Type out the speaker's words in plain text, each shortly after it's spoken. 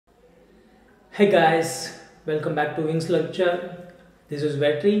Hey guys, welcome back to Wings Lecture. This is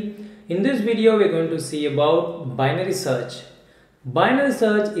Vetri. In this video, we're going to see about binary search. Binary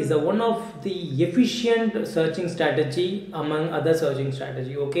search is one of the efficient searching strategy among other searching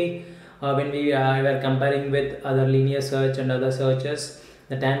strategy. Okay, when we are comparing with other linear search and other searches,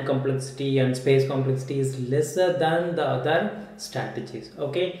 the time complexity and space complexity is lesser than the other strategies.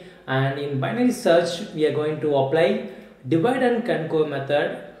 Okay, and in binary search, we are going to apply divide and conquer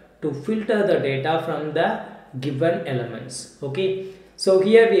method to filter the data from the given elements. Okay, so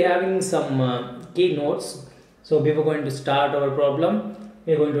here we are having some key notes. So before going to start our problem,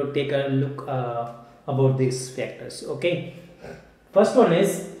 we are going to take a look about these factors. Okay, first one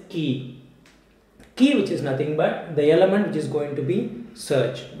is key, which is nothing but the element which is going to be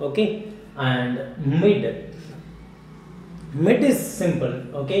searched. Okay, and mid is simple.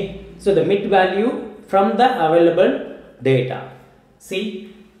 Okay, so the mid value from the available data. See,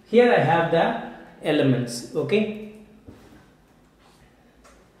 here I have the elements. Okay,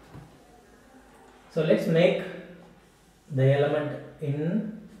 so let's make the element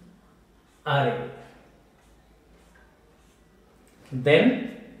in array,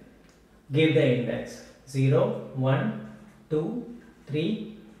 then give the index 0 1 2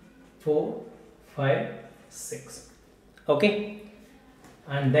 3 4 5 6. Okay,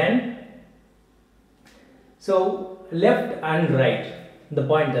 and then so left and right, the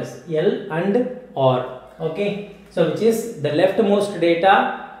pointers L and R. Okay, so which is the leftmost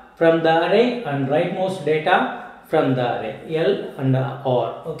data from the array and rightmost data from the array, L and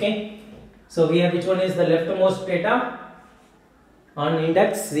R. Okay, so here which one is the leftmost data? On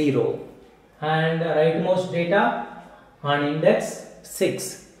index 0 and rightmost data on index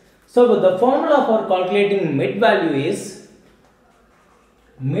 6. So the formula for calculating mid value is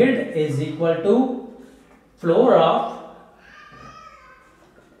mid is equal to floor of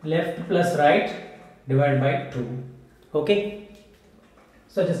left plus right divided by 2. Okay,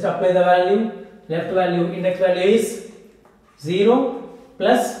 so just apply the value. Left value, index value is 0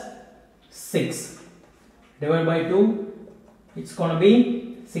 plus 6 divided by 2. It's gonna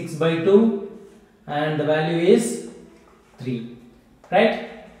be 6 by 2 and the value is 3, right?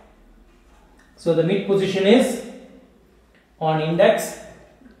 So the mid position is on index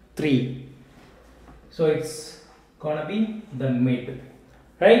 3, so it's gonna be the mid,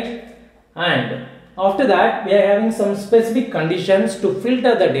 right? And after that we are having some specific conditions to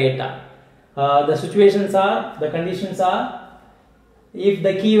filter the data. The conditions are if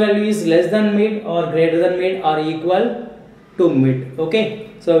the key value is less than mid or greater than mid or equal to mid. Okay,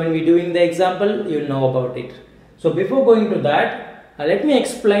 so when we doing the example, you will know about it. So before going to that, let me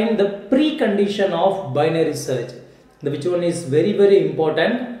explain the precondition of binary search, which one is very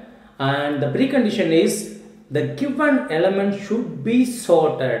important. And the precondition is the given element should be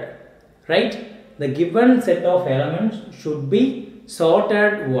sorted, right? The given set of elements should be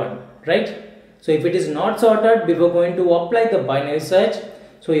sorted one, right? So if it is not sorted before going to apply the binary search,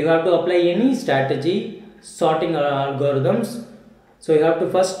 so you have to apply any strategy, sorting algorithms. So you have to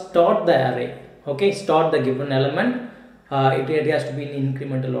first sort the array. Okay, start the given element. It has to be in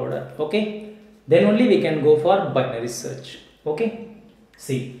incremental order. Okay, then only we can go for binary search. Okay,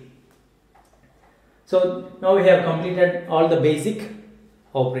 see. So now we have completed all the basic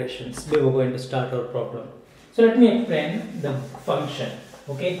operations. We were going to start our problem. So let me explain the function.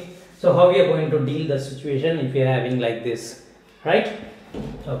 Okay, so how we are going to deal the situation if we are having like this, right?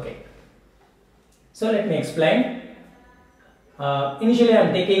 Okay, so let me explain. Initially I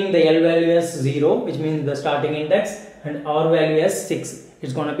am taking the L value as 0, which means the starting index, and R value as 6.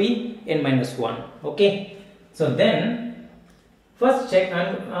 It's going to be n minus 1. Okay, so then first check,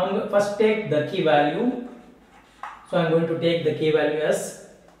 I'm first take the key value. So I'm going to take the key value as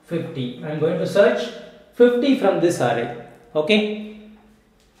 50. I'm going to search 50 from this array. Okay,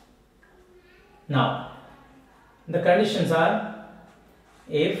 now the conditions are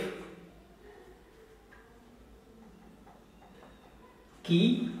if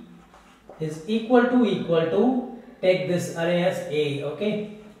key is equal to take this array as A.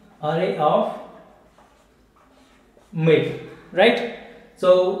 Okay, array of mid, right?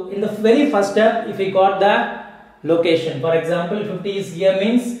 So in the very first step, if we got the location, for example 50 is here,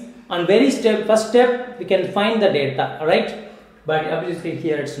 means on first step we can find the data, right? But obviously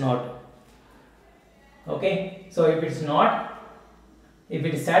here it's not. Okay, so if it's not, if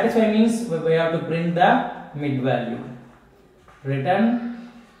it is satisfied, means we have to print the mid value,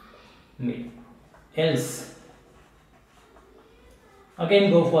 return mid, else again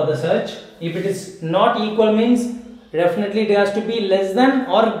go for the search. If it is not equal, means definitely it has to be less than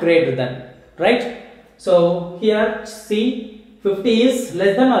or greater than, right? So here see 50 is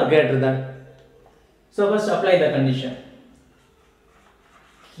less than or greater than, So first apply the condition.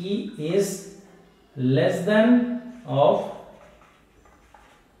 Key is less than of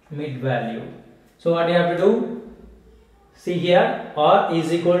mid value. So what you have to do? See here, or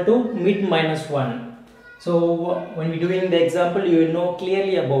is equal to mid minus 1. So when we doing the example, you will know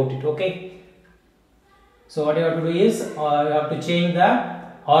clearly about it. Okay. So what you have to do is you have to change the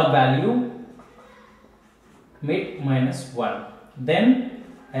or value mid minus 1. Then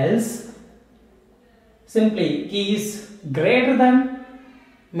else simply key is greater than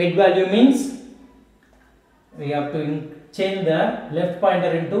mid value means we have to change the left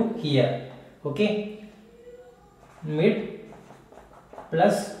pointer into here. Okay. Mid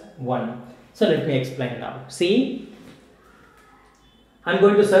plus 1. So let me explain now. See, I'm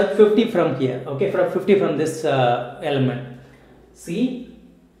going to search 50 from here. Okay, from 50 from this element. See,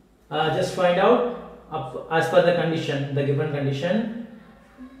 just find out as per the condition, the given condition,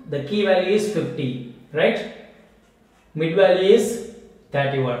 the key value is 50, right? Mid value is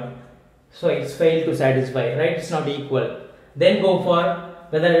 31. So it's failed to satisfy, right? It's not equal. Then go for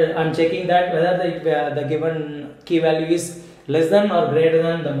whether I'm checking that whether the given key value is less than or greater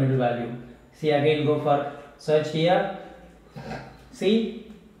than the middle value. See, again go for search here.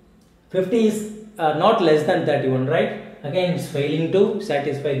 See, 50 is not less than 31, right? Again it's failing to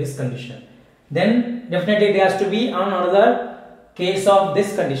satisfy this condition. Then definitely there has to be another case of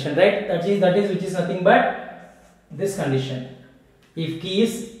this condition, right? That is which is nothing but this condition. If key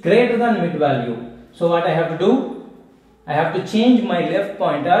is greater than mid value, so what I have to do? I have to change my left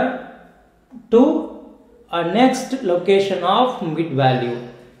pointer to a next location of mid value.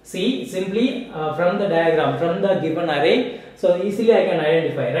 See, simply from the diagram, from the given array, so easily I can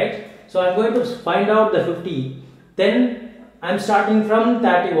identify, right? So I am going to find out the 50. Then I am starting from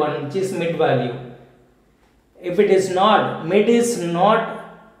 31, which is mid value. If it is not, mid is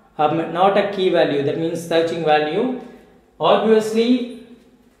not a key value, that means searching value. Obviously,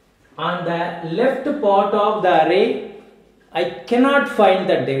 on the left part of the array, I cannot find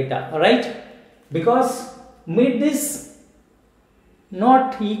the data, right? Because mid is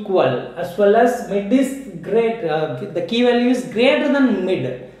not equal, as well as mid is great, the key value is greater than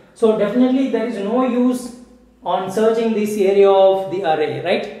mid. So definitely there is no use on searching this area of the array,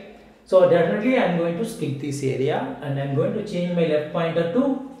 right? So definitely I am going to skip this area and I am going to change my left pointer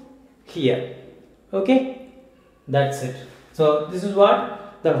to here. Okay, that's it. So this is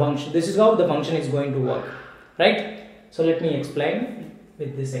what the function, this is how the function is going to work, right? So let me explain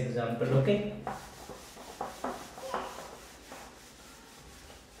with this example. Okay.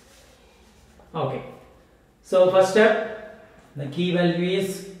 Okay. So first step, the key value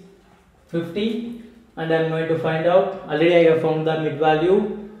is 50 and I am going to find out, already I have found the mid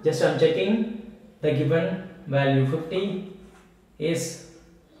value, just I am checking the given value 50 is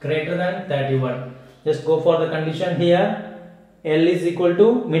greater than 31. Just go for the condition here, L is equal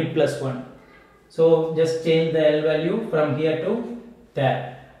to mid plus 1. So just change the L value from here to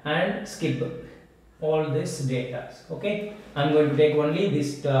there and skip all this data. Okay, I am going to take only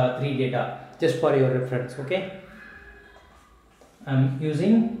these 3 data just for your reference. Okay, I am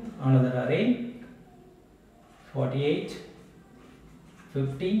using another array 48,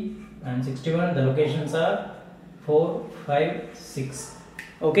 50 and 61. The locations are 4, 5, 6.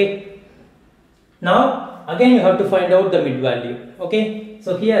 Okay, now again you have to find out the mid value. Okay,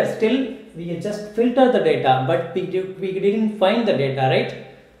 so here still we just filter the data, but we didn't find the data, right?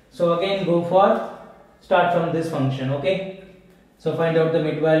 So again go for start from this function. Okay, so find out the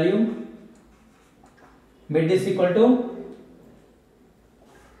mid value. Mid is equal to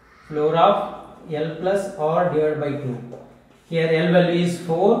floor of L plus R divided by 2. Here L value is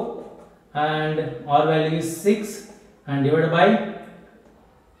 4 and R value is 6 and divided by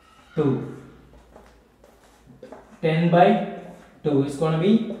 2. 10 by 2 is going to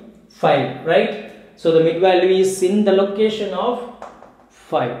be 5, right? So the mid value is in the location of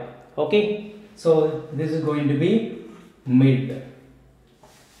 5. Okay, so this is going to be mid.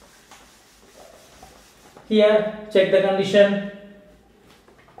 Here check the condition,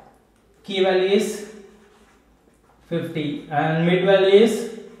 key value is 50 and mid value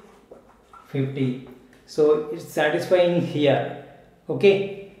is 50. So it's satisfying here.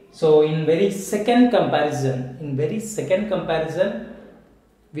 Okay, so in very second comparison,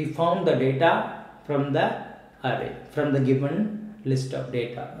 we found the data from the array, from the given list of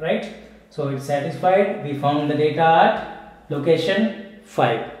data, right? So it's satisfied. We found the data at location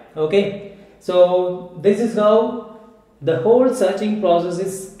 5. Okay, so this is how the whole searching process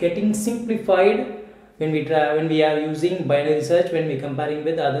is getting simplified when we are using binary search, when we comparing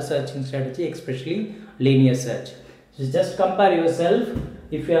with other searching strategy, especially linear search. So just compare yourself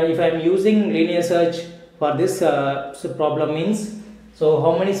if I am using linear search for this problem means, so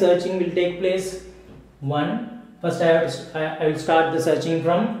how many searching will take place? One, first I will start the searching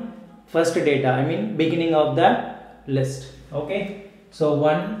from first data, I mean beginning of the list. Okay, so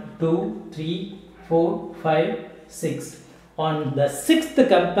 1 2 3 4 5 6. On the sixth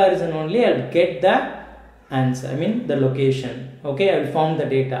comparison only I will get the answer, I mean the location. Okay, I will found the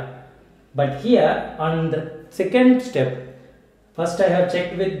data. But here on the second step, first I have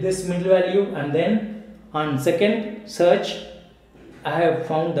checked with this middle value, and then on second search I have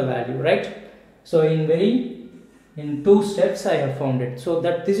found the value, right? So in two steps I have found it. So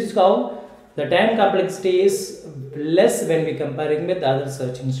that this is how the time complexity is less when we comparing with the other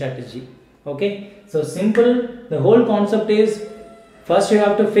searching strategy. Okay, so simple. The whole concept is, first you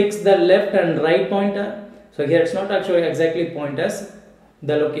have to fix the left and right pointer. So here it's not actually exactly pointers,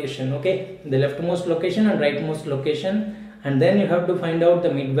 the location. Okay, the leftmost location and rightmost location, and then you have to find out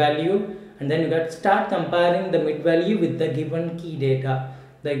the mid value, and then you got to start comparing the mid value with the given key data,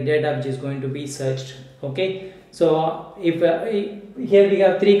 the data which is going to be searched. Okay, so if here we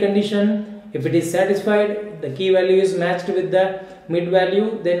have three conditions. If it is satisfied, the key value is matched with the mid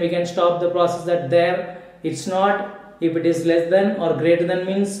value, then we can stop the process at there. It's not, if it is less than or greater than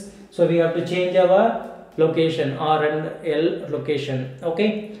means, so we have to change our location, R and L location.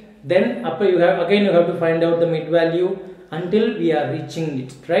 Okay, then upper you have to find out the mid value until we are reaching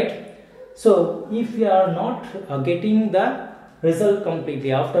it, right? So if we are not getting the result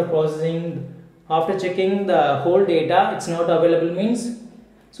completely after processing, after checking the whole data, it's not available means,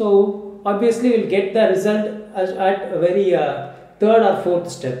 so obviously we'll get the result at a very third or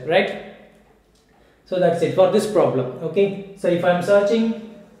fourth step, right? So that's it for this problem. Okay, so if I'm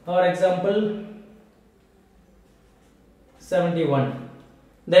searching, for example, 71,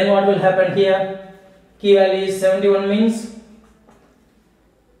 then what will happen here? Key value is 71 means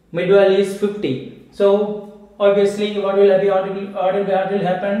mid value is 50. So obviously what will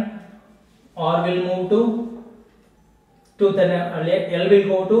happen? R will move to the L will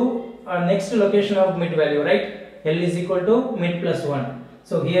go to our next location of mid value, right? L is equal to mid plus 1.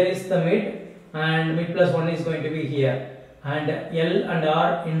 So here is the mid, and mid plus 1 is going to be here, and L and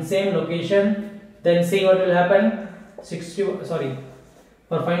R in same location. Then see what will happen.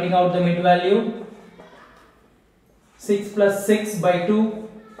 For finding out the mid value, 6 plus 6 by 2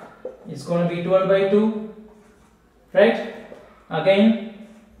 is going to be 12 by 2, right? Again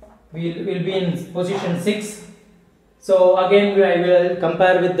we will be in position 6. So again I will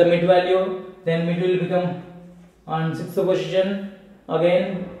compare with the mid value, then mid will become on 6th position.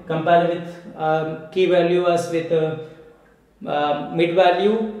 Again compare with key value as with mid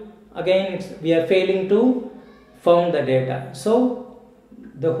value. Again we are failing to found the data, so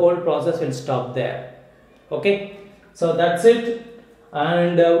the whole process will stop there. Okay, so that's it.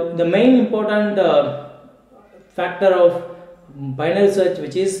 And the main important factor of binary search,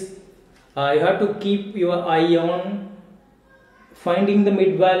 which is you have to keep your eye on finding the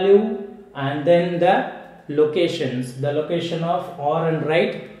mid value and then the locations, the location of R and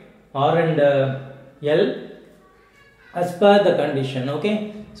right, R and L as per the condition.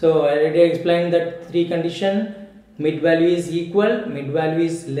 Okay, so I already explained that three condition: mid value is equal, mid value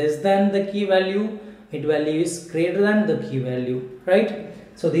is less than the key value, mid value is greater than the key value, right?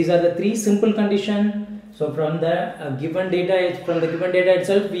 So these are the three simple conditions. So from the given data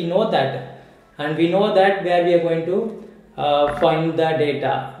itself, we know that, and we know that where we are going to find the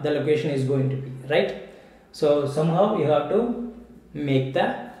data, the location is going to be, right? So somehow you have to make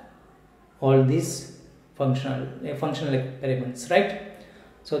all these functional experiments, right?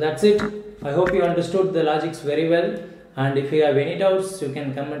 So that's it. I hope you understood the logics very well, and if you have any doubts, you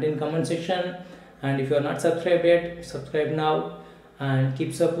can comment in comment section, and if you are not subscribed yet, subscribe now and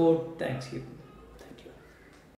keep support. Thanks you.